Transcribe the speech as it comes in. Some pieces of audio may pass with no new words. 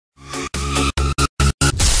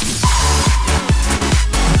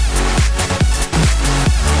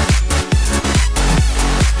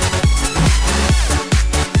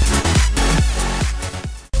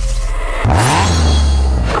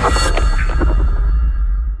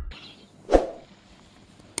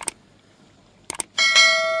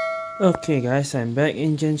Okay guys, I'm back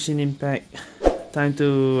in Genshin Impact. Time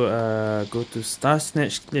to go to Star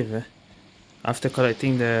Snatch Cliff. After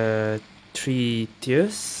collecting the 3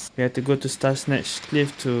 tiers, we have to go to Star Snatch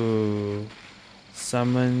Cliff to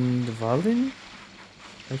summon the Valin.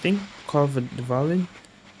 I think, call for the Valin.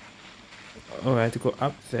 Oh, I have to go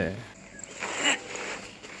up there.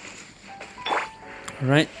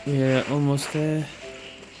 Alright, we're almost there.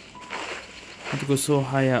 I have to go so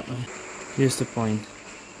high up. Here's the point.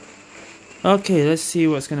 Okay, let's see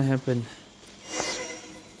what's gonna happen.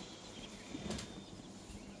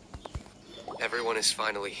 Everyone is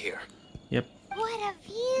finally here. Yep. What a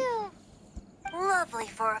view! Lovely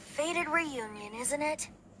for a fated reunion, isn't it?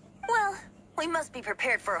 Well, we must be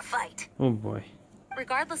prepared for a fight. Oh boy.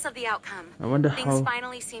 Regardless of the outcome, I wonder things how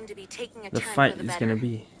finally seem to be taking a the turn fight for the is better. gonna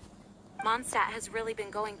be. Mondstadt has really been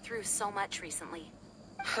going through so much recently.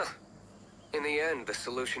 Huh. In the end, the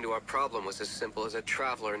solution to our problem was as simple as a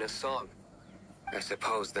traveler in a song. I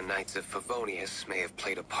suppose the Knights of Favonius may have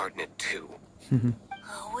played a part in it too.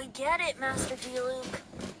 Oh, we get it, Master DZACK.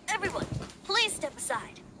 Everyone, please step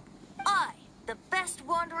aside. I, the best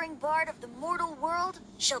wandering bard of the mortal world,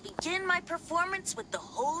 shall begin my performance with the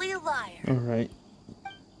Holy Lyre. Alright.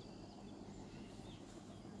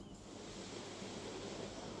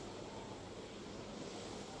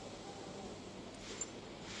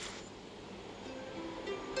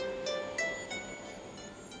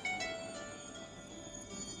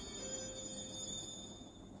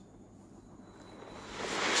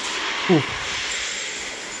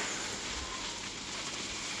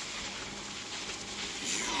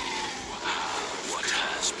 What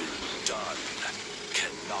has been done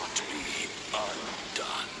cannot be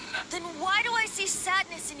undone. Then why do I see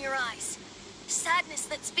sadness in your eyes? Sadness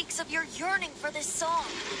that speaks of your yearning for this song.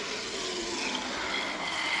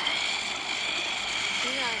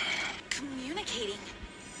 We are communicating.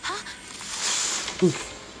 Huh?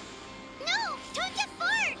 No, don't get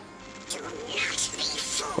bored! Do not be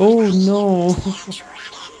fooled. Oh no!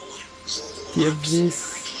 The Abyss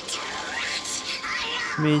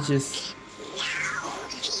Mages. Now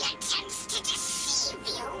he attempts to deceive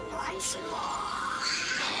you once more.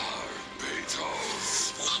 Beetles.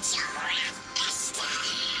 Let your wrath fester.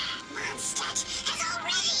 Mondstadt has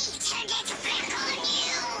already turned its back on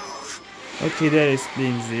you. Okay, that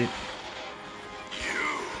explains it.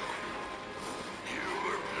 You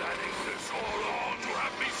were planning this all on to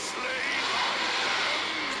have me slain.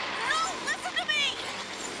 No, listen to me!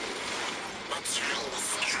 The time has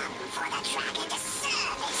come for the dragon to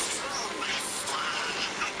serve its true master.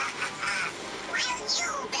 While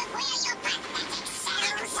you beware your pathetic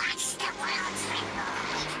selves, watch the world tremble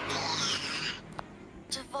with fear.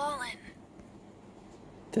 Tavalin.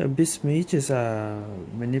 The Abyss Mages are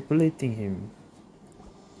manipulating him.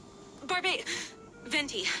 Barbe,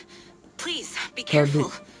 Venti, please be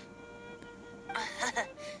careful.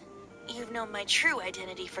 You've known my true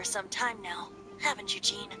identity for some time now, haven't you,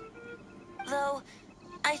 Jean? Though,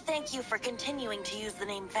 I thank you for continuing to use the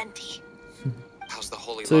name Venti. How's the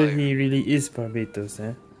Holy So Lyre? he really is Barbatos,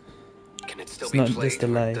 eh? Can it still It's be not played, just a or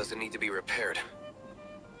lie. does it need to be repaired?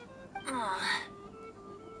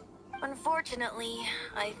 Unfortunately,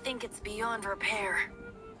 I think it's beyond repair.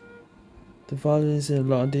 The Valin is in a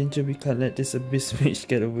lot of danger. We can't let this Abyss Mage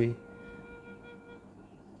get away.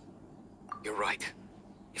 You're right.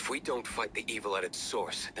 If we don't fight the evil at its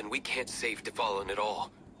source, then we can't save Tavalin at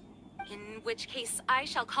all. In which case, I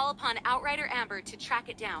shall call upon Outrider Amber to track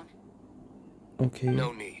it down. Okay.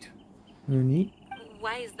 No need. No need?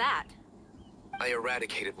 Why is that? I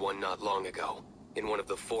eradicated one not long ago, in one of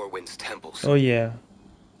the Four Winds temples. Oh yeah.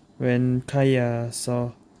 When Kaya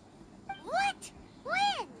saw... What?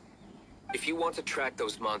 When? If you want to track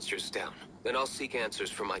those monsters down, then I'll seek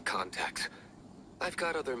answers from my contacts. I've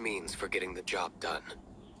got other means for getting the job done.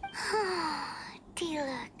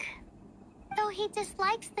 DZACK. Though he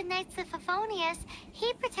dislikes the Knights of Favonius,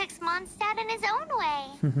 he protects Mondstadt in his own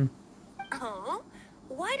way. Oh?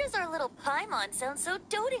 Why does our little Paimon sound so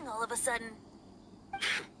doting all of a sudden?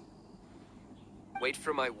 Wait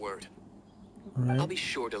for my word. Alright. I'll be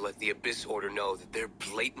sure to let the Abyss Order know that their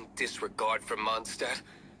blatant disregard for Mondstadt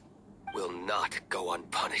will not go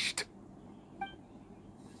unpunished.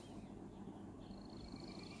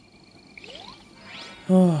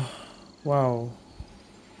 Oh, wow.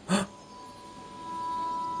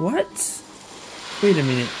 What? Wait a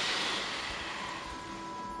minute.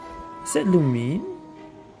 Is that Lumine?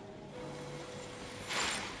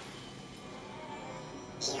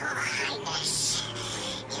 Your Highness,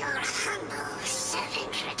 your humble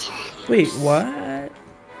servant returns. Wait, what?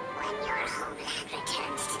 When your homeland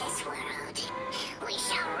returns to this world, we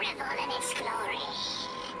shall revel in its glory.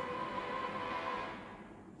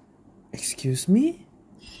 Excuse me?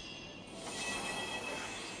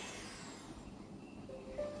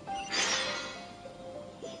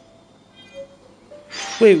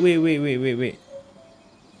 Wait.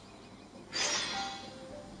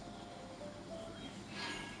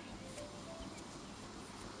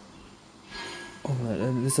 Oh,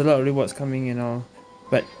 there's a lot of rewards coming in all.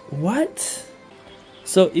 But what?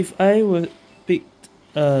 So if I were picked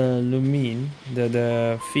Lumine,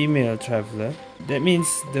 the female traveler, that means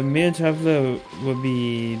the male traveler will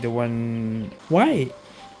be the one. Why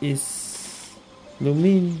is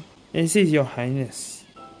Lumine? And it says Your Highness.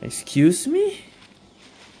 Excuse me?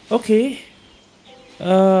 Okay.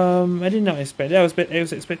 I did not expect that. I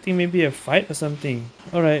was expecting maybe a fight or something.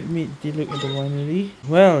 Alright, meet the look at the winery.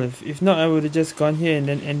 Well, if not, I would have just gone here and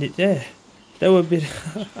then end it there. That would be...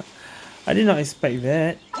 I did not expect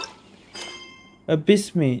that.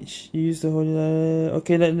 Abyss Mage. You use the whole...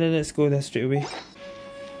 okay, let's go there straight away.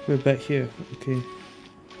 We're back here. Okay.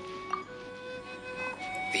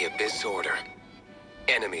 The Abyss Order.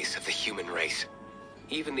 Enemies of the human race.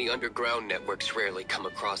 Even the underground networks rarely come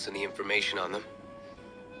across any information on them.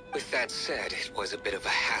 With that said, it was a bit of a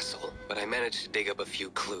hassle, but I managed to dig up a few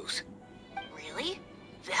clues. Really?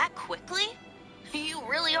 That quickly? You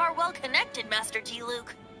really are well connected, Master D.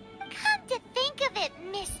 Luke. Come to think of it,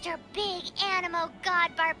 Mr. Big Animo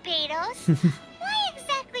God Barbados, why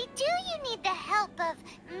exactly do you need the help of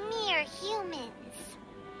mere humans?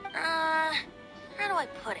 How do I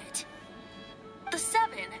put it? The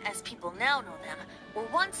Seven, as people now know them, were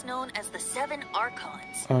once known as the Seven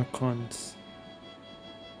Archons. Archons.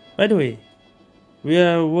 By the way, we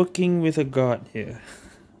are working with a god here.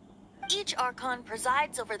 Each Archon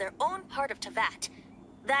presides over their own part of Teyvat.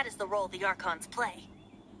 That is the role the Archons play.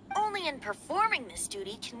 Only in performing this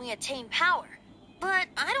duty can we attain power. But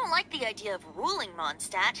I don't like the idea of ruling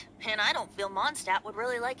Mondstadt, and I don't feel Mondstadt would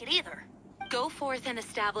really like it either. Go forth and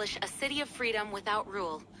establish a city of freedom without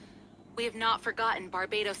rule. We have not forgotten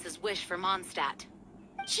Barbados' wish for Mondstadt.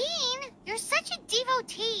 Jean, you're such a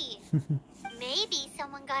devotee. Maybe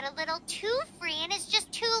someone got a little too free and is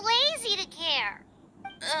just too lazy to care.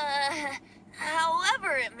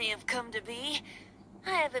 However it may have come to be,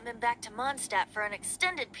 I haven't been back to Mondstadt for an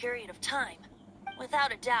extended period of time.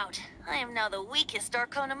 Without a doubt, I am now the weakest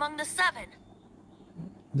Archon among the Seven.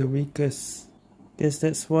 The weakest. Guess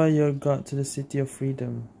that's why you're got to the City of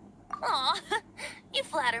Freedom. Aw, you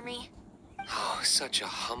flatter me. Oh, such a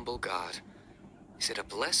humble god. Is it a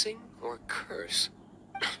blessing or a curse?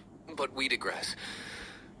 But we digress.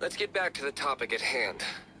 Let's get back to the topic at hand.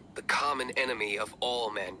 The common enemy of all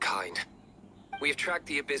mankind. We have tracked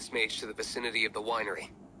the Abyss Mage to the vicinity of the winery.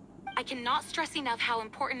 I cannot stress enough how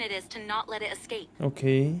important it is to not let it escape.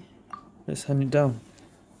 Okay, let's hunt it down.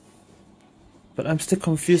 But I'm still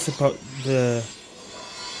confused about the...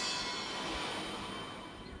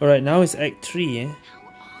 Alright, now it's Act 3, eh?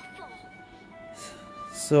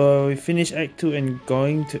 So we finished Act 2 and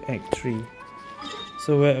going to Act 3.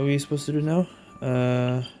 So what are we supposed to do now?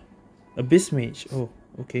 Abyss Mage. Oh,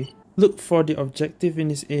 okay. Look for the objective in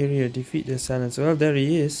this area. Defeat the silence. Well, there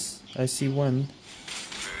he is. I see one.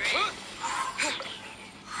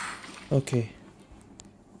 Okay.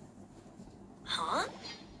 Huh?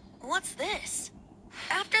 What's this?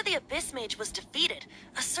 After the Abyss Mage was defeated,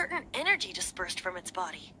 a certain energy dispersed from its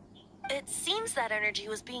body. It seems that energy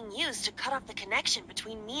was being used to cut off the connection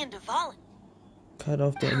between me and Dvalin. Cut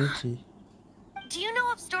off the energy. Do you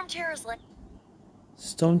know of Storm Terror's lair?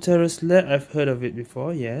 Storm Terror's lair? I've heard of it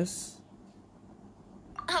before, yes.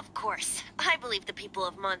 Of course. I believe the people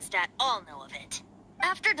of Mondstadt all know of it.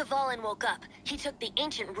 After Dvalin woke up, he took the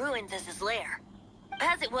ancient ruins as his lair.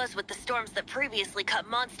 As it was with the storms that previously cut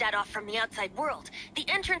Mondstadt off from the outside world, the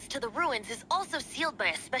entrance to the ruins is also sealed by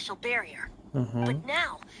a special barrier. But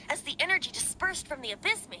now, as the energy dispersed from the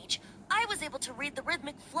Abyss Mage, I was able to read the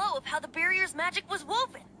rhythmic flow of how the barrier's magic was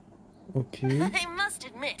woven. Okay. I must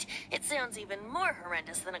admit, it sounds even more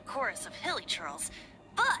horrendous than a chorus of hilly churls.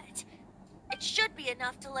 But it should be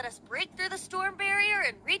enough to let us break through the storm barrier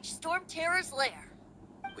and reach Storm Terror's lair.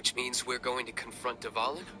 Which means we're going to confront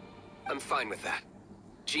Dvalin? I'm fine with that.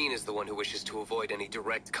 Jean is the one who wishes to avoid any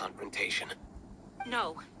direct confrontation.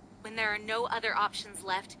 No. When there are no other options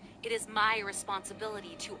left, it is my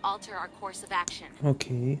responsibility to alter our course of action.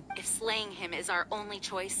 Okay. If slaying him is our only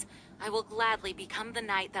choice, I will gladly become the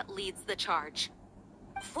knight that leads the charge.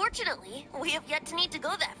 Fortunately, we have yet to need to go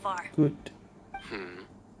that far. Good.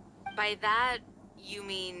 By that, you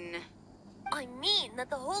mean... I mean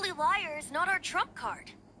that the Holy Liar is not our trump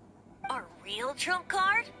card. Our real trump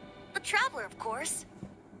card? The Traveler, of course.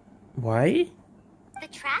 Why? The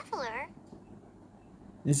Traveler?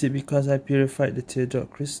 Is it because I purified the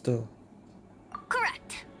teardrop crystal?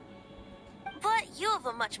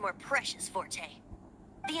 much more precious forte.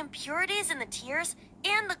 The impurities in the tears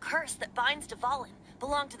and the curse that binds Dvalin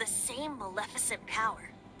belong to the same maleficent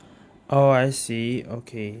power. Oh, I see.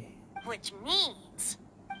 Okay. Which means...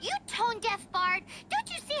 You tone-deaf bard! Don't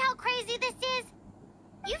you see how crazy this is?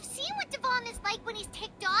 You've seen what Dvalin is like when he's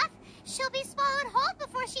ticked off. She'll be swallowed whole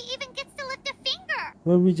before she even gets to lift a finger.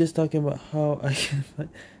 Were we just talking about how I can find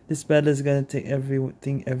this battle is gonna take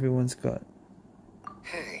everything everyone's got?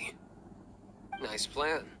 Hey. Nice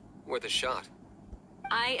plan. Worth a shot.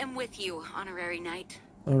 I am with you, honorary knight.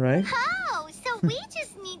 Alright. Oh, so we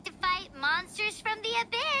just need to fight monsters from the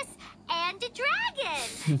abyss and a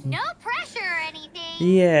dragon. No pressure or anything.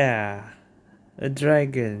 Yeah. A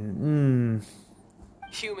dragon.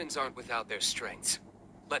 Humans aren't without their strengths.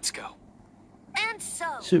 Let's go. And so,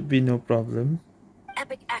 Should be no problem.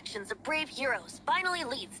 epic actions of brave heroes finally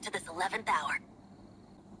leads to this 11th hour.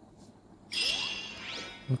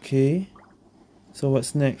 Okay. So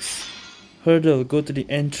what's next? Hurdle. Go to the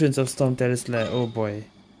entrance of Storm Terrace Lair. Oh boy.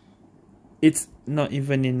 It's not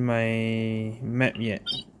even in my map yet.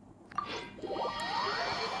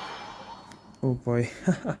 Oh boy.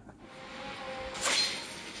 A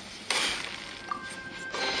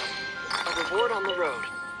reward on the road.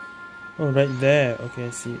 Oh, right there. Okay, I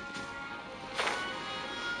see.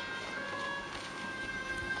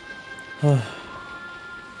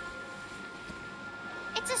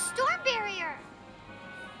 It's a storm barrier.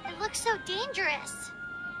 It looks so dangerous.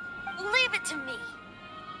 Leave it to me.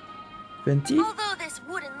 20? Although this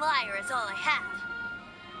wooden lyre is all I have.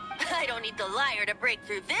 I don't need the lyre to break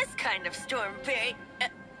through this kind of storm barrier.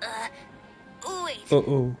 Wait.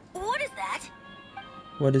 Uh-oh. What is that?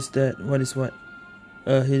 What is that? What is what?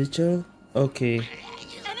 A Hilichurl? Okay.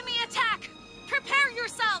 Enemy attack! Prepare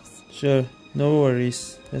yourselves! Sure. No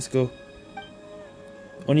worries. Let's go.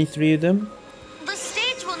 Only 3 of them? The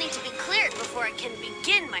stage will need to be cleared before I can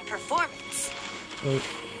begin my performance. Oh.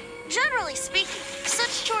 Generally speaking,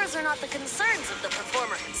 such chores are not the concerns of the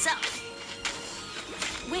performer himself.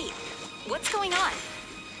 Wait, what's going on?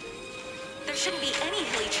 There shouldn't be any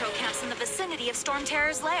Hilichurl camps in the vicinity of Storm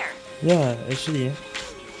Terror's lair. Yeah, actually, yeah.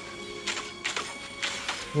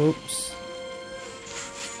 Oops.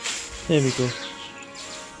 There we go.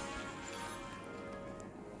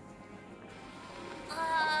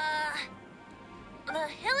 The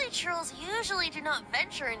Hilichurls usually do not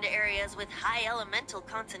venture into areas with high elemental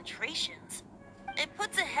concentrations. It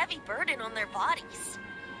puts a heavy burden on their bodies.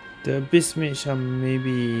 The Abyss Mage are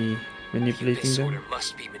maybe manipulating This them. order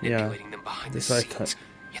must be manipulating them behind the that's what I scenes. thought.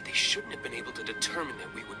 Yet they shouldn't have been able to determine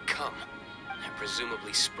that we would come. And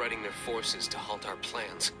presumably spreading their forces to halt our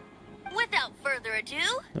plans. Without further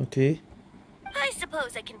ado, Okay. I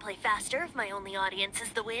suppose I can play faster if my only audience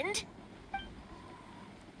is the wind.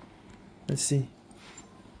 Let's see.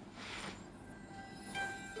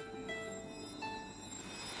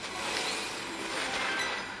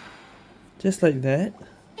 Just like that.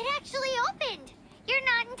 It actually opened. You're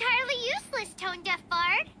not entirely useless, tone-deaf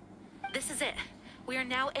bard. This is it. We are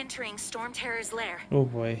now entering Storm Terror's lair. Oh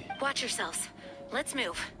boy. Watch yourselves. Let's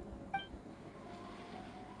move.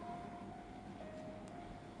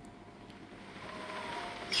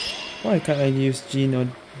 Why can't I use Jean or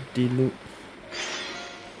D-Loop?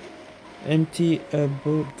 Empty a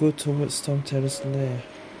boat, go towards Storm Terrace lair.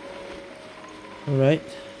 Alright.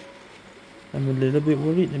 I'm a little bit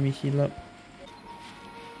worried. Let me heal up.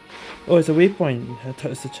 Oh, it's a waypoint. I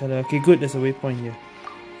thought it's a channel. Okay, good. There's a waypoint here.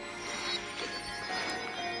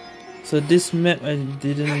 So this map I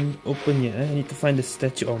didn't open yet. I need to find the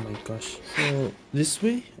statue. Oh my gosh. So this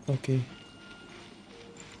way? Okay.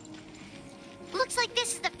 Looks like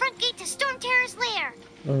this is the front gate to Storm Terror's lair.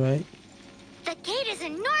 Alright. The gate is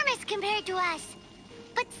enormous compared to us.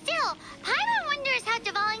 But still, Paimon wonders how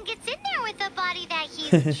Dvalin gets in there with a body that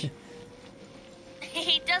huge.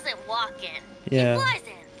 He doesn't walk in. Yeah. He flies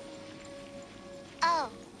in. Oh.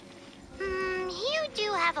 You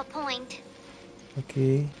do have a point.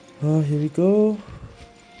 Okay. Oh, here we go.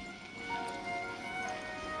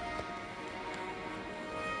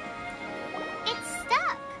 It's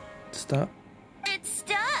stuck. Stop. It's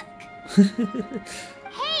stuck.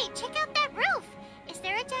 Hey, check out that roof. Is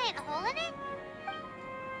there a giant hole in it?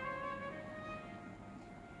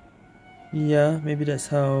 Yeah, maybe that's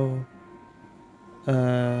how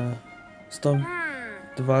Storm I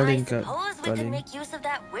Dvalin got suppose we got could in. make use of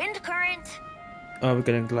that wind current. Oh, we're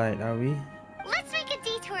gonna glide, are we? Let's make a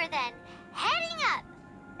detour then. Heading up.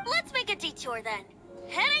 Let's make a detour then.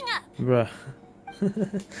 Heading up. Bruh.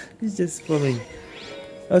 He's just following.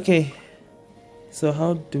 Okay. So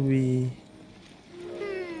how do we...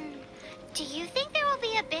 Do you think there will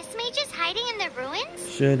be abyss mages hiding in the ruins?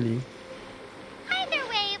 Surely. Either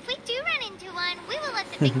way,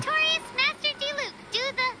 Victorious Master D-Luke, do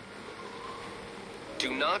the...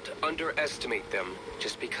 Do not underestimate them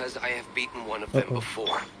just because I have beaten one of them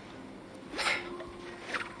before.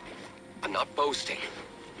 I'm not boasting.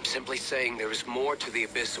 I'm simply saying there is more to the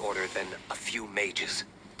Abyss Order than a few mages.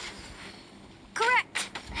 Correct.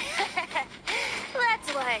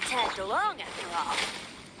 That's why I tagged along after all.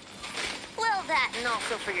 Well, that and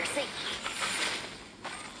also for your safety.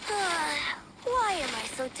 Why am I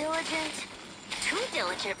so diligent? Too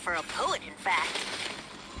diligent for a poet, in fact.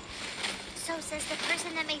 So says the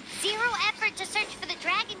person that made zero effort to search for the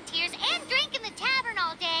dragon tears and drink in the tavern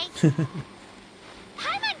all day.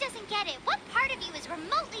 Paimon doesn't get it. What part of you is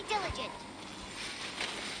remotely diligent?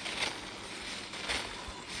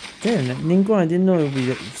 Damn, Ningguang, I didn't know it would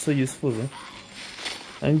be so useful.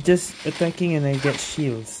 I'm just attacking and I get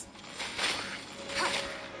shields.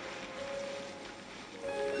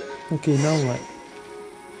 Okay, now what?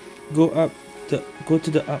 Go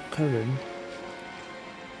to the up current.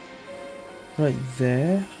 Right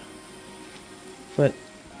there. But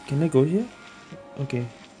can I go here? Okay.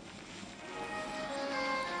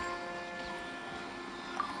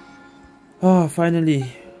 Ah, finally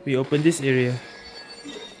we opened this area.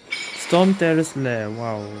 Storm Terrace Lair.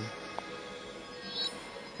 Wow.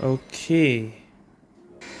 Okay.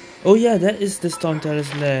 Oh yeah, that is the Storm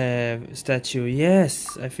Terrace Lair statue.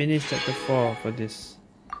 Yes, I finished chapter 4 for this.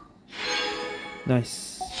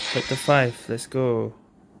 Nice. Chapter 5, let's go.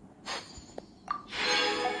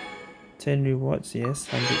 10 rewards,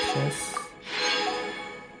 yes. 100 chests.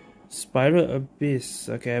 Spiral Abyss.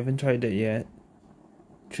 Okay, I haven't tried that yet.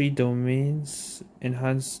 3 domains.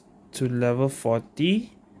 Enhanced to level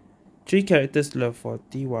 40. 3 characters level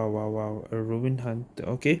 40. Wow, wow, wow. A Ruin Hunter.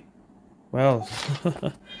 Okay. Well.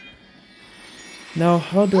 Now,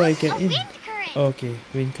 how do I get in? Wind current. Oh, okay,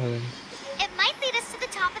 wind current. It might lead us to the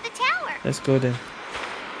top of the tower. Let's go then.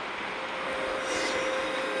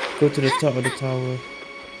 Go to the top of the tower.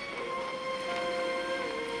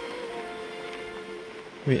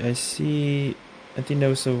 Wait, I see... I think there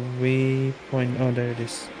was a waypoint. Oh, there it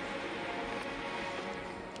is.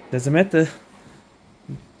 Doesn't matter.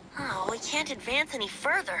 Oh, we can't advance any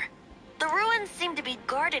further. The ruins seem to be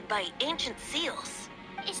guarded by ancient seals.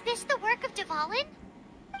 Is this the work of Dvalin?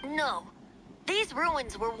 No. These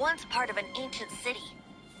ruins were once part of an ancient city.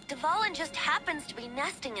 Dvalin just happens to be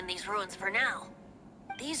nesting in these ruins for now.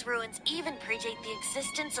 These ruins even predate the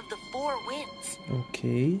existence of the Four Winds.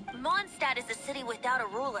 Okay. Mondstadt is a city without a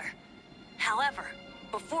ruler. However,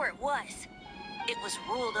 before it was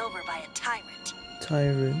ruled over by a tyrant.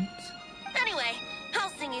 Tyrant? Anyway,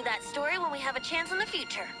 I'll sing you that story when we have a chance in the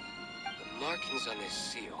future. The markings on this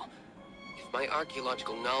seal. If my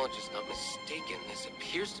archaeological knowledge is not mistaken, this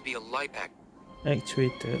appears to be a light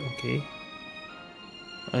Actuator, okay.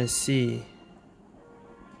 I see.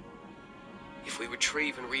 If we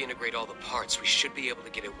retrieve and reintegrate all the parts, we should be able to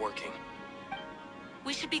get it working.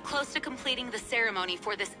 We should be close to completing the ceremony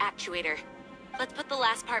for this actuator. Let's put the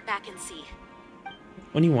last part back and see.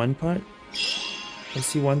 Only one part? I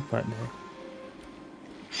see one part now.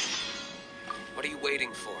 What are you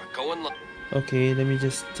waiting for? Go and look. Okay, let me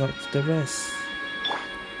just talk to the rest.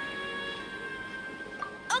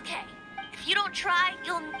 Okay, if you don't try,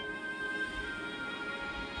 you'll...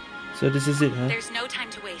 So this is it, huh? There's no time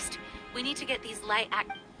to waste. We need to get these light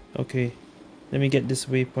Okay, let me get this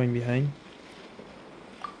waypoint behind.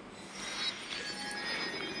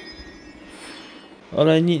 All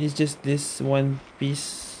I need is just this one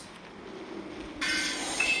piece.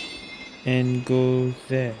 And go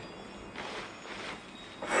there.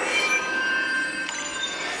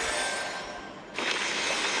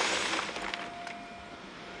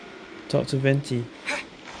 Talk to Venti.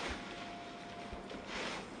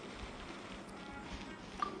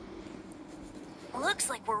 Looks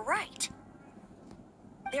like we're right.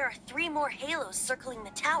 There are 3 more halos circling the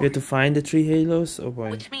tower. We have to find the 3 halos? Oh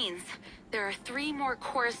boy. Which means there are 3 more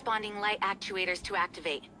corresponding light actuators to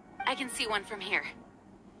activate. I can see one from here.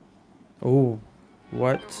 Oh,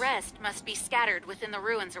 what? The rest must be scattered within the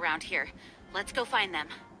ruins around here. Let's go find them.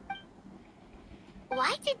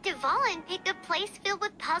 Why did Dvalin pick a place filled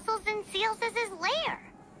with puzzles and seals as his lair?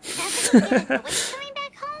 Doesn't he get a glimpse coming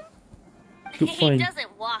back home? Good He point.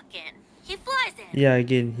 doesn't walk in. He flies in. Yeah,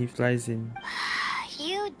 again, he flies in.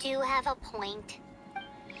 You do have a point.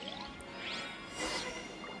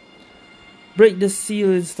 Break the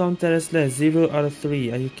seal in Storm Terrace Lair. 0 out of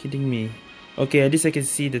 3. Are you kidding me? Okay, at least I can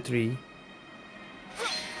see the 3.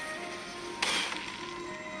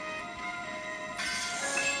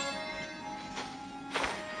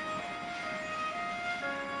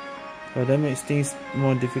 Oh, that makes things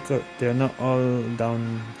more difficult. They're not all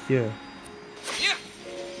down here.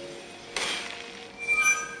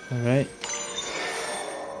 Alright.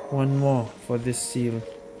 One more for this seal.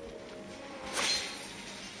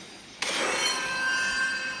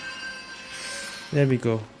 There we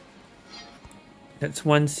go. That's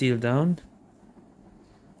one seal down.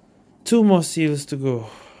 2 more seals to go.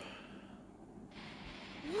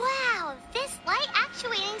 Wow, this light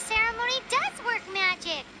actuating ceremony does work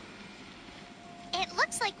magic. It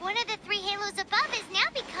looks like one of the 3 halos above has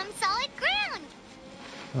now become solid ground.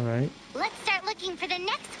 Alright. Let's start looking for the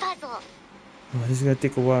next puzzle. Oh, this is gonna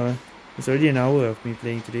take a while. It's already an hour of me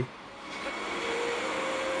playing today.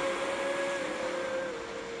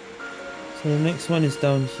 So the next one is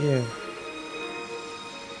down here.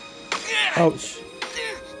 Ouch.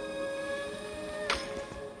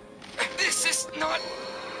 This is not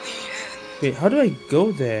the end. Wait, how do I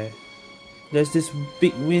go there? There's this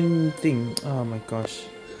big wind thing. Oh my gosh.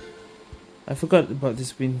 I forgot about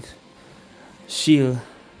this wind shield.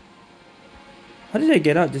 How did I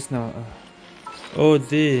get out just now? Oh,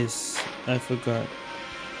 this. I forgot.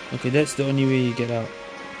 Okay, that's the only way you get out.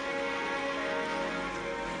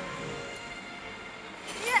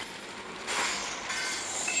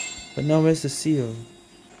 But now where's the seal?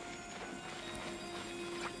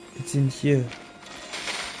 It's in here.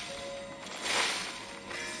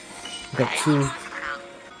 Got 2.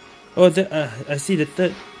 Oh, I see the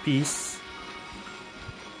 3rd piece.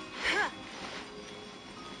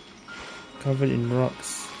 Covered in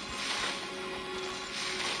rocks.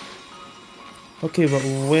 Okay, but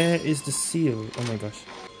where is the seal? Oh my gosh.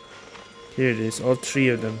 Here it is, all 3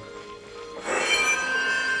 of them.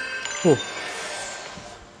 Oh.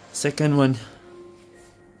 Second one.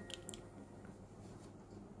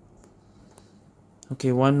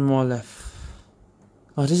 Okay, 1 more left.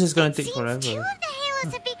 Oh, this is gonna take forever. 2 of the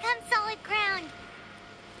halos have become solid ground.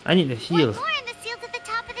 I need a heal. 1 more and the seals at the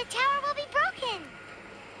top of the tower will be broken.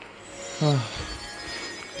 Oh.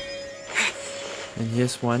 And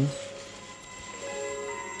here's 1.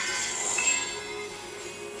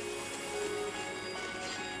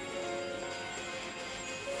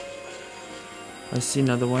 I see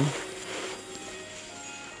another one.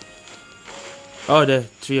 Oh, the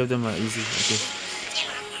 3 of them are easy. Okay.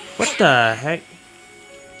 What the heck?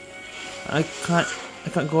 I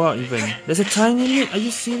can't go out even. There's a time limit. Are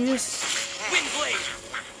you serious?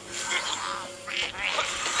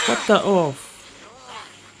 What the oh?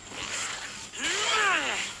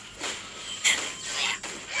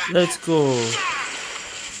 Let's go.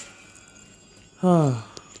 Ah.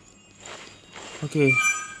 Okay.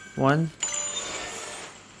 1,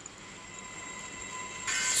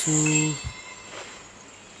 2,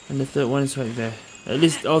 and the 3rd one is right there. At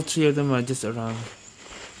least all 3 of them are just around.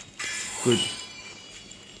 Good.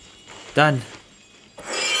 Done.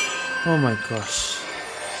 Oh my gosh.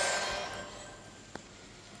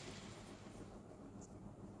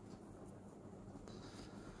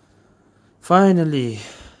 Finally,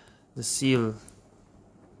 the seal.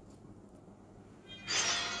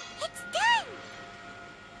 It's done!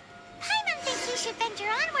 Paimon thinks we should venture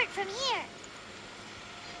onward from here.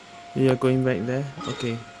 We are going back there?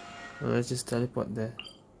 Okay. Well, let's just teleport there.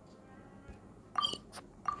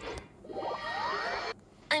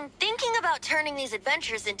 I'm thinking about turning these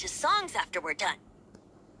adventures into songs after we're done.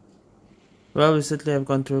 Well, we certainly have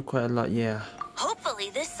gone through quite a lot, yeah. Hopefully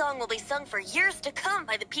this song will be sung for years to come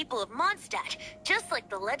by the people of Mondstadt, just like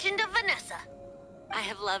the legend of Vanessa. I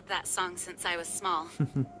have loved that song since I was small.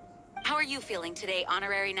 How are you feeling today,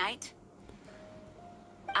 Honorary Knight?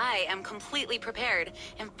 I am completely prepared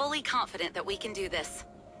and fully confident that we can do this.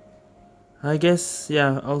 I guess,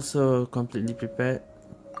 yeah, also completely prepared.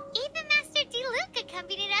 Even Master DZACK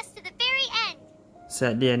accompanied us to the very end.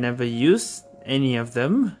 Sadly, I never used any of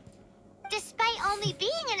them. Despite only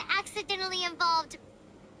being an accidentally involved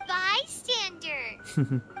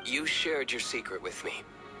bystander. You shared your secret with me,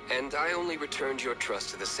 and I only returned your trust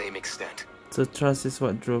to the same extent. So trust is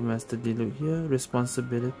what drove Master DZACK here.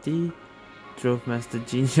 Responsibility drove Master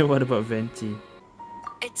Genius. What about Venti?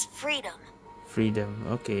 It's freedom. Freedom,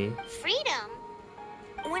 okay. Freedom?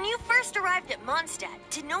 When you first arrived at Mondstadt,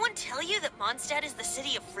 did no one tell you that Mondstadt is the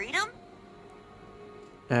city of freedom?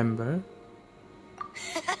 Amber?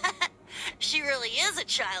 She really is a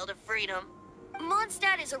child of freedom.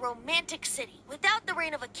 Mondstadt is a romantic city without the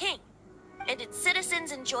reign of a king, and its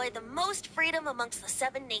citizens enjoy the most freedom amongst the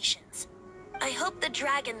 7 nations. I hope the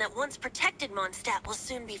dragon that once protected Mondstadt will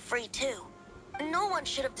soon be free too. No one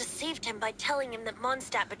should have deceived him by telling him that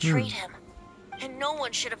Mondstadt betrayed him. And no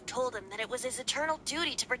one should have told him that it was his eternal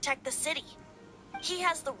duty to protect the city. He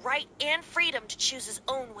has the right and freedom to choose his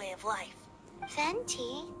own way of life.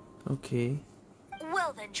 Venti? Okay.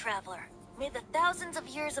 Well then, traveler, May the thousands of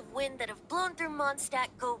years of wind that have blown through Mondstadt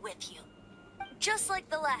go with you. Just like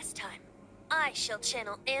the last time, I shall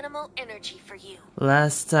channel animal energy for you.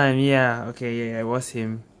 Last time, yeah, okay, yeah, it was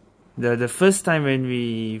him. The first time when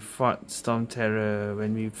we fought Storm Terror,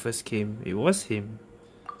 when we first came, it was him.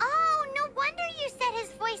 Oh, no wonder you said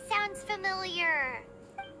his voice sounds familiar.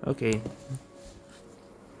 Okay.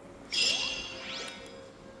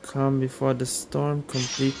 Calm before the storm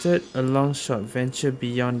completed. A long shot venture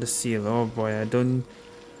beyond the seal. Oh boy, I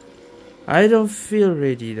don't feel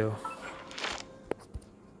ready though.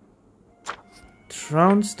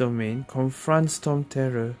 Trounce domain. Confront Storm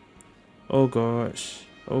Terror. Oh gosh.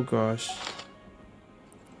 Oh gosh.